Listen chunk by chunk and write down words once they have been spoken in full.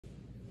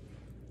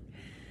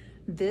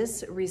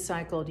This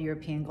recycled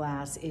European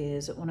glass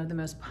is one of the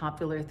most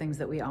popular things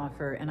that we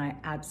offer, and I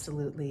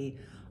absolutely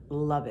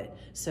love it.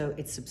 So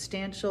it's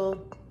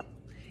substantial,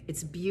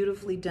 it's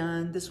beautifully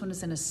done. This one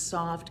is in a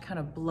soft kind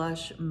of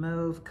blush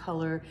mauve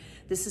color.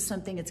 This is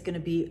something that's gonna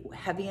be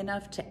heavy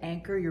enough to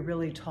anchor your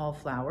really tall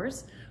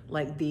flowers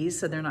like these,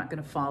 so they're not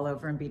gonna fall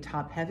over and be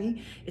top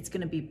heavy. It's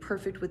gonna be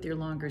perfect with your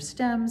longer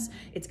stems.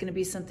 It's gonna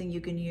be something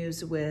you can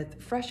use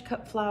with fresh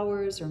cut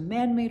flowers or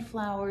man-made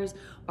flowers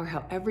or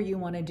however you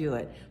wanna do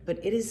it.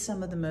 But it is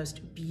some of the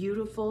most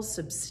beautiful,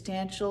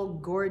 substantial,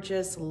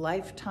 gorgeous,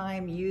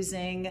 lifetime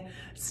using,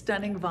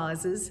 stunning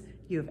vases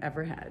you have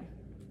ever had.